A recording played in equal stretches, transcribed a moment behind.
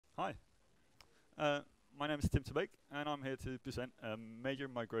Hi, my name is Tim Beek, and I'm here to present Major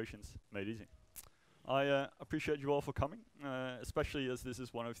Migrations Made Easy. I appreciate you all for coming, especially as this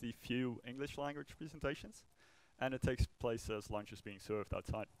is one of the few English language presentations, and it takes place as lunch is being served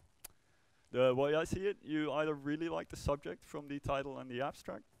outside. The way I see it, you either really like the subject from the title and the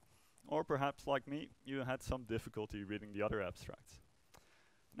abstract, or perhaps like me, you had some difficulty reading the other abstracts.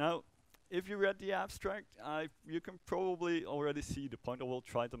 Now, if you read the abstract, you can probably already see the point I will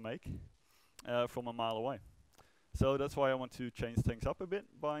try to make from a mile away. So that's why I want to change things up a bit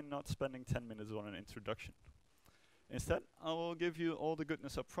by not spending 10 minutes on an introduction. Instead, I will give you all the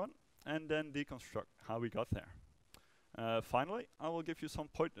goodness up front and then deconstruct how we got there. Finally, I will give you some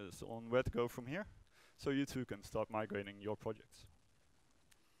pointers on where to go from here, so you too can start migrating your projects.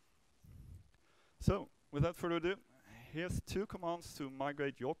 So, without further ado, here's 2 commands to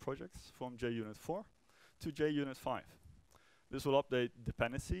migrate your projects from JUnit 4 to JUnit 5. This will update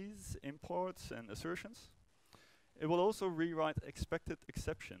dependencies, imports, and assertions. It will also rewrite expected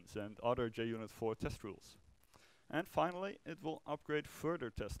exceptions and other JUnit 4 test rules. And finally, it will upgrade further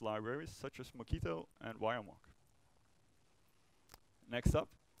test libraries such as Mockito and WireMock. Next up,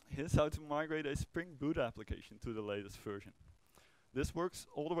 here's how to migrate a Spring Boot application to the latest version. This works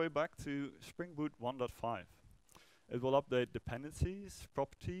all the way back to Spring Boot 1.5. It will update dependencies,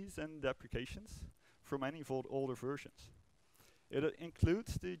 properties, and deprecations from any of older versions. It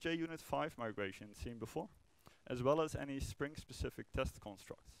includes the JUnit 5 migration seen before, as well as any Spring-specific test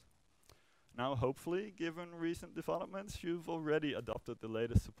constructs. Now, hopefully, given recent developments, you've already adopted the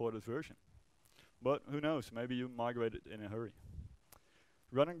latest supported version. But who knows, maybe you migrated in a hurry.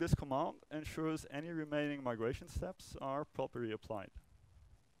 Running this command ensures any remaining migration steps are properly applied.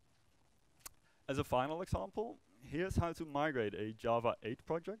 As a final example, here's how to migrate a Java 8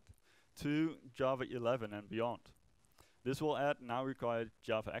 project to Java 11 and beyond. This will add now required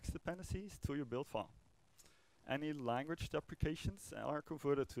JavaX dependencies to your build file. Any language deprecations are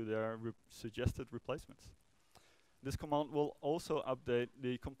converted to their suggested replacements. This command will also update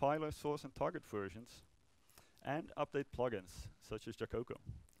the compiler source and target versions and update plugins such as Jacoco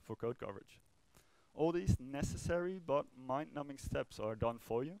for code coverage. All these necessary but mind-numbing steps are done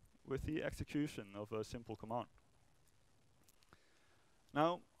for you with the execution of a simple command.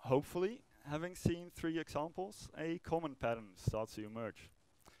 Now, hopefully, having seen 3 examples, a common pattern starts to emerge.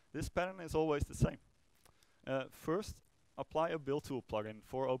 This pattern is always the same. First, apply a build tool plugin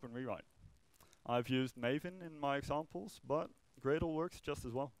for OpenRewrite. I've used Maven in my examples, but Gradle works just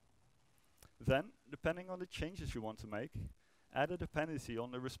as well. Then, depending on the changes you want to make, add a dependency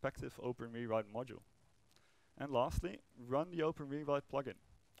on the respective OpenRewrite module. And lastly, run the OpenRewrite plugin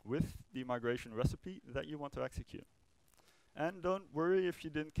with the migration recipe that you want to execute. And don't worry if you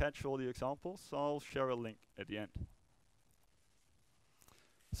didn't catch all the examples, I'll share a link at the end.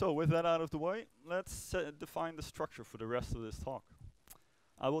 So with that out of the way, let's define the structure for the rest of this talk.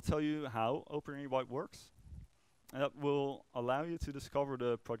 I will tell you how OpenRewrite works, and that will allow you to discover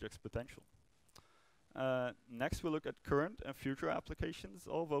the project's potential. Next, we'll look at current and future applications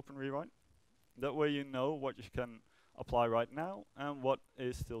of OpenRewrite. That way you know what you can apply right now and what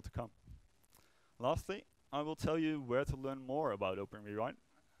is still to come. Lastly, I will tell you where to learn more about OpenRewrite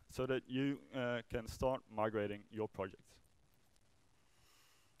so that you can start migrating your projects.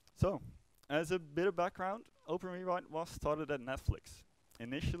 So, as a bit of background, OpenRewrite was started at Netflix,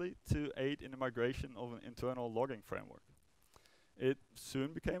 initially to aid in the migration of an internal logging framework. It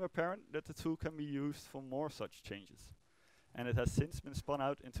soon became apparent that the tool can be used for more such changes, and it has since been spun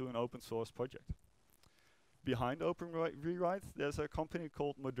out into an open source project. Behind OpenRewrite, there's a company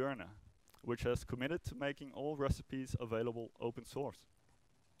called Moderna, which has committed to making all recipes available open source.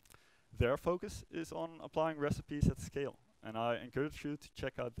 Their focus is on applying recipes at scale, and I encourage you to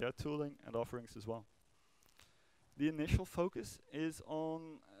check out their tooling and offerings as well. The initial focus is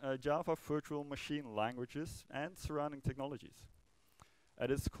on Java virtual machine languages and surrounding technologies. At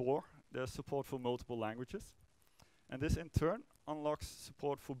its core, there's support for multiple languages, and this in turn unlocks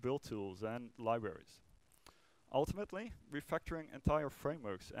support for build tools and libraries. Ultimately, refactoring entire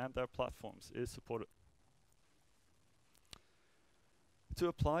frameworks and their platforms is supported. To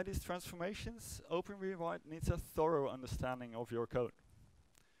apply these transformations, OpenRewrite needs a thorough understanding of your code.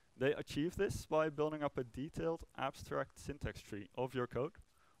 They achieve this by building up a detailed abstract syntax tree of your code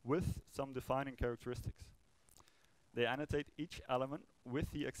with some defining characteristics. They annotate each element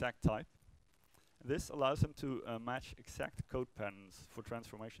with the exact type. This allows them to match exact code patterns for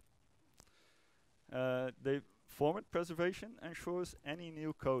transformation. Format preservation ensures any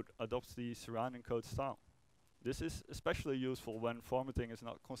new code adopts the surrounding code style. This is especially useful when formatting is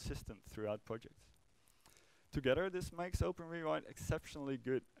not consistent throughout projects. Together, this makes OpenRewrite exceptionally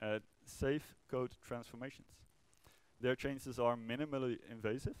good at safe code transformations. Their changes are minimally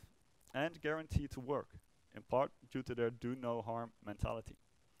invasive and guaranteed to work, in part due to their do no harm mentality.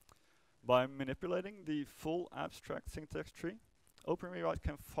 By manipulating the full abstract syntax tree, OpenRewrite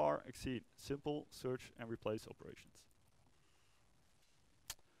can far exceed simple search and replace operations.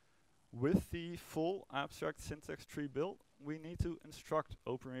 With the full abstract syntax tree built, we need to instruct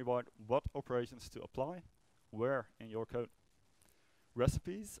OpenRewrite what operations to apply, where in your code.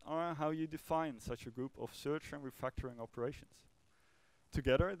 Recipes are how you define such a group of search and refactoring operations.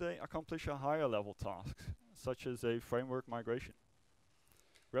 Together, they accomplish a higher level task, such as a framework migration.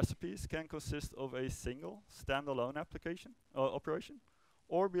 Recipes can consist of a single standalone operation,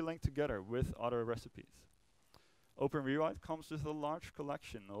 or be linked together with other recipes. OpenRewrite comes with a large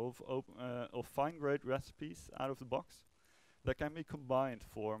collection of fine-grained recipes out of the box that can be combined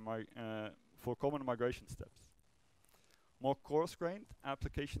for common migration steps. More coarse-grained,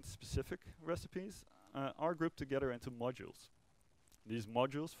 application-specific recipes are grouped together into modules. There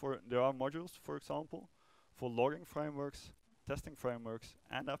are modules, for example, for logging frameworks, testing frameworks,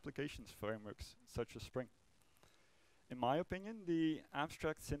 and applications frameworks, such as Spring. In my opinion, the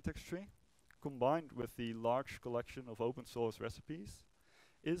abstract syntax tree, combined with the large collection of open source recipes,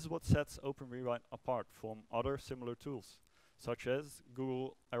 is what sets OpenRewrite apart from other similar tools, such as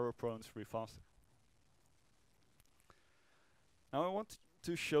Google Error-Prone's Refaster. Now I want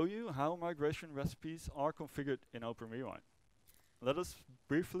to show you how migration recipes are configured in OpenRewrite. Let us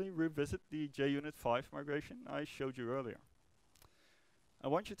briefly revisit the JUnit 5 migration I showed you earlier. I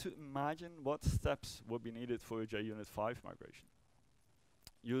want you to imagine what steps would be needed for a JUnit 5 migration.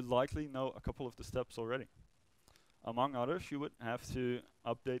 You likely know a couple of the steps already. Among others, you would have to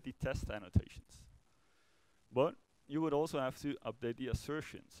update the test annotations. But you would also have to update the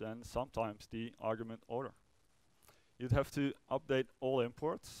assertions and sometimes the argument order. You'd have to update all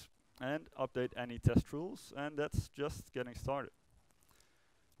imports and update any test rules, and that's just getting started.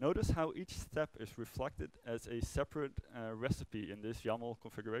 Notice how each step is reflected as a separate recipe in this YAML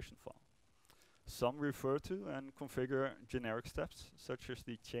configuration file. Some refer to and configure generic steps, such as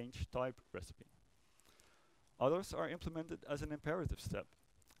the change type recipe. Others are implemented as an imperative step,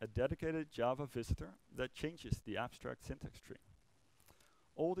 a dedicated Java visitor that changes the abstract syntax tree.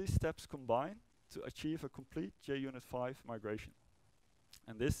 All these steps combine to achieve a complete JUnit 5 migration.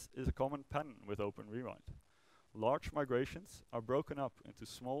 And this is a common pattern with OpenRewrite. Large migrations are broken up into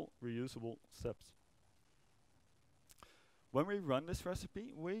small, reusable steps. When we run this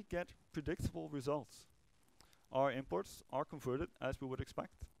recipe, we get predictable results. Our imports are converted as we would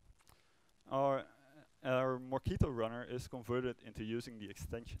expect. Our Mockito runner is converted into using the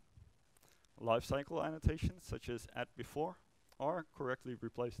extension. Lifecycle annotations, such as add before, are correctly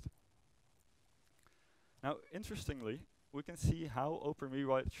replaced. Now, interestingly, we can see how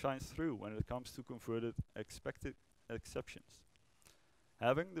OpenRewrite shines through when it comes to converted expected exceptions.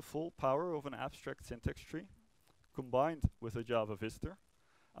 Having the full power of an abstract syntax tree, combined with a Java visitor,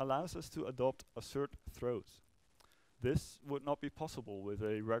 allows us to adopt assert throws. This would not be possible with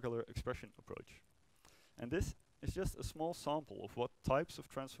a regular expression approach. And this is just a small sample of what types of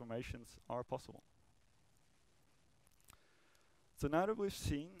transformations are possible. So now that we've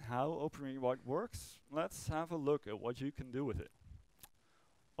seen how OpenRewrite works, let's have a look at what you can do with it.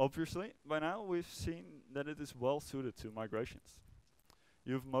 Obviously, by now we've seen that it is well suited to migrations.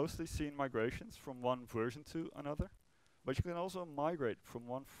 You've mostly seen migrations from one version to another, but you can also migrate from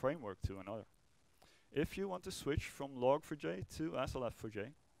one framework to another. If you want to switch from Log4j to AssertJ,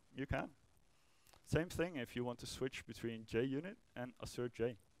 you can. Same thing if you want to switch between JUnit and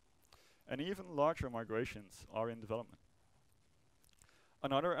AssertJ. And even larger migrations are in development.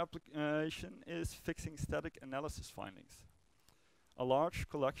 Another application is fixing static analysis findings. A large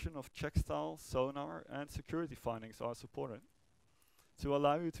collection of Checkstyle, sonar, and security findings are supported to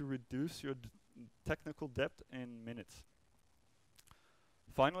allow you to reduce your technical debt in minutes.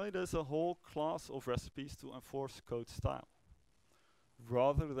 Finally, there's a whole class of recipes to enforce code style.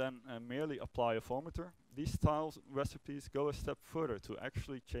 Rather than merely apply a formatter, these style recipes go a step further to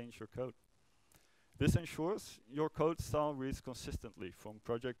actually change your code. This ensures your code style reads consistently from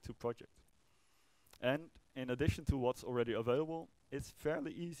project to project. And in addition to what's already available, it's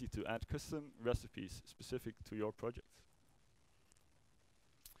fairly easy to add custom recipes specific to your project.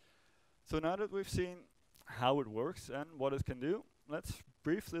 So now that we've seen how it works and what it can do, let's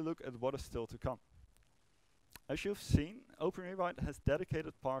briefly look at what is still to come. As you've seen, OpenRewrite has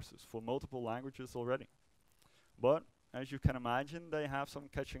dedicated parsers for multiple languages already. But as you can imagine, they have some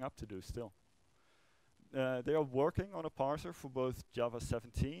catching up to do still. They are working on a parser for both Java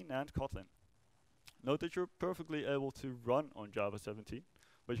 17 and Kotlin. Note that you're perfectly able to run on Java 17,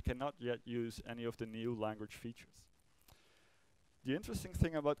 but you cannot yet use any of the new language features. The interesting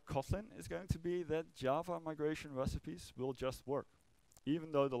thing about Kotlin is going to be that Java migration recipes will just work,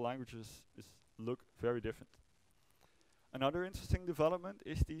 even though the languages look very different. Another interesting development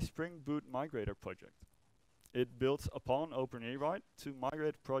is the Spring Boot Migrator project. It builds upon OpenRewrite to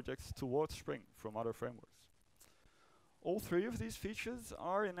migrate projects towards Spring from other frameworks. All three of these features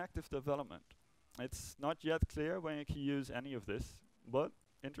are in active development. It's not yet clear when you can use any of this, but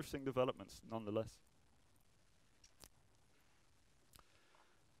interesting developments nonetheless.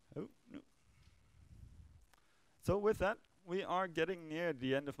 Oh, no. So with that, we are getting near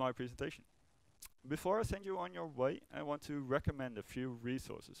the end of my presentation. Before I send you on your way, I want to recommend a few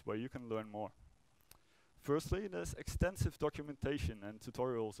resources where you can learn more. Firstly, there's extensive documentation and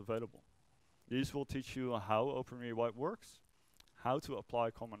tutorials available. These will teach you how OpenRewrite works, how to apply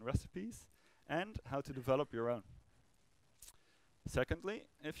common recipes, and how to develop your own. Secondly,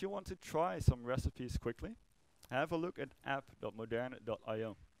 if you want to try some recipes quickly, have a look at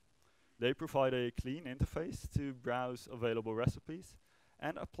app.moderne.io. They provide a clean interface to browse available recipes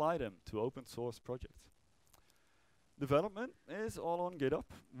and apply them to open source projects. Development is all on GitHub,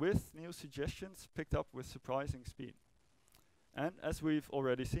 with new suggestions picked up with surprising speed. And as we've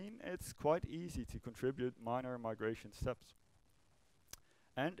already seen, it's quite easy to contribute minor migration steps.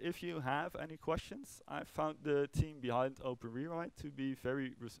 And if you have any questions, I found the team behind OpenRewrite to be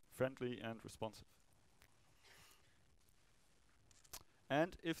very friendly and responsive.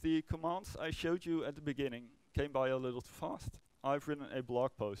 And if the commands I showed you at the beginning came by a little too fast, I've written a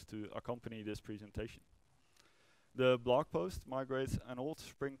blog post to accompany this presentation. The blog post migrates an old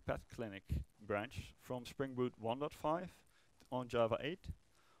Spring Pet Clinic branch from Spring Boot 1.5 on Java 8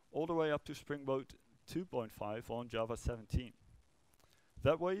 all the way up to Spring Boot 2.5 on Java 17.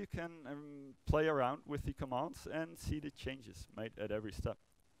 That way you can play around with the commands and see the changes made at every step.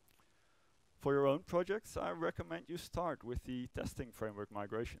 For your own projects, I recommend you start with the testing framework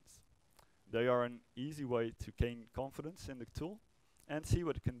migrations. They are an easy way to gain confidence in the tool and see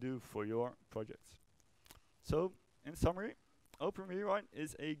what it can do for your projects. So, in summary, OpenRewrite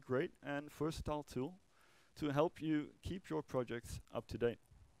is a great and versatile tool to help you keep your projects up to date.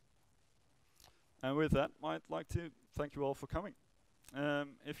 And with that, I'd like to thank you all for coming.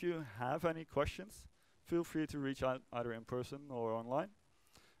 If you have any questions, feel free to reach out either in person or online.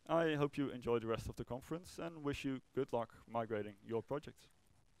 I hope you enjoy the rest of the conference and wish you good luck migrating your projects.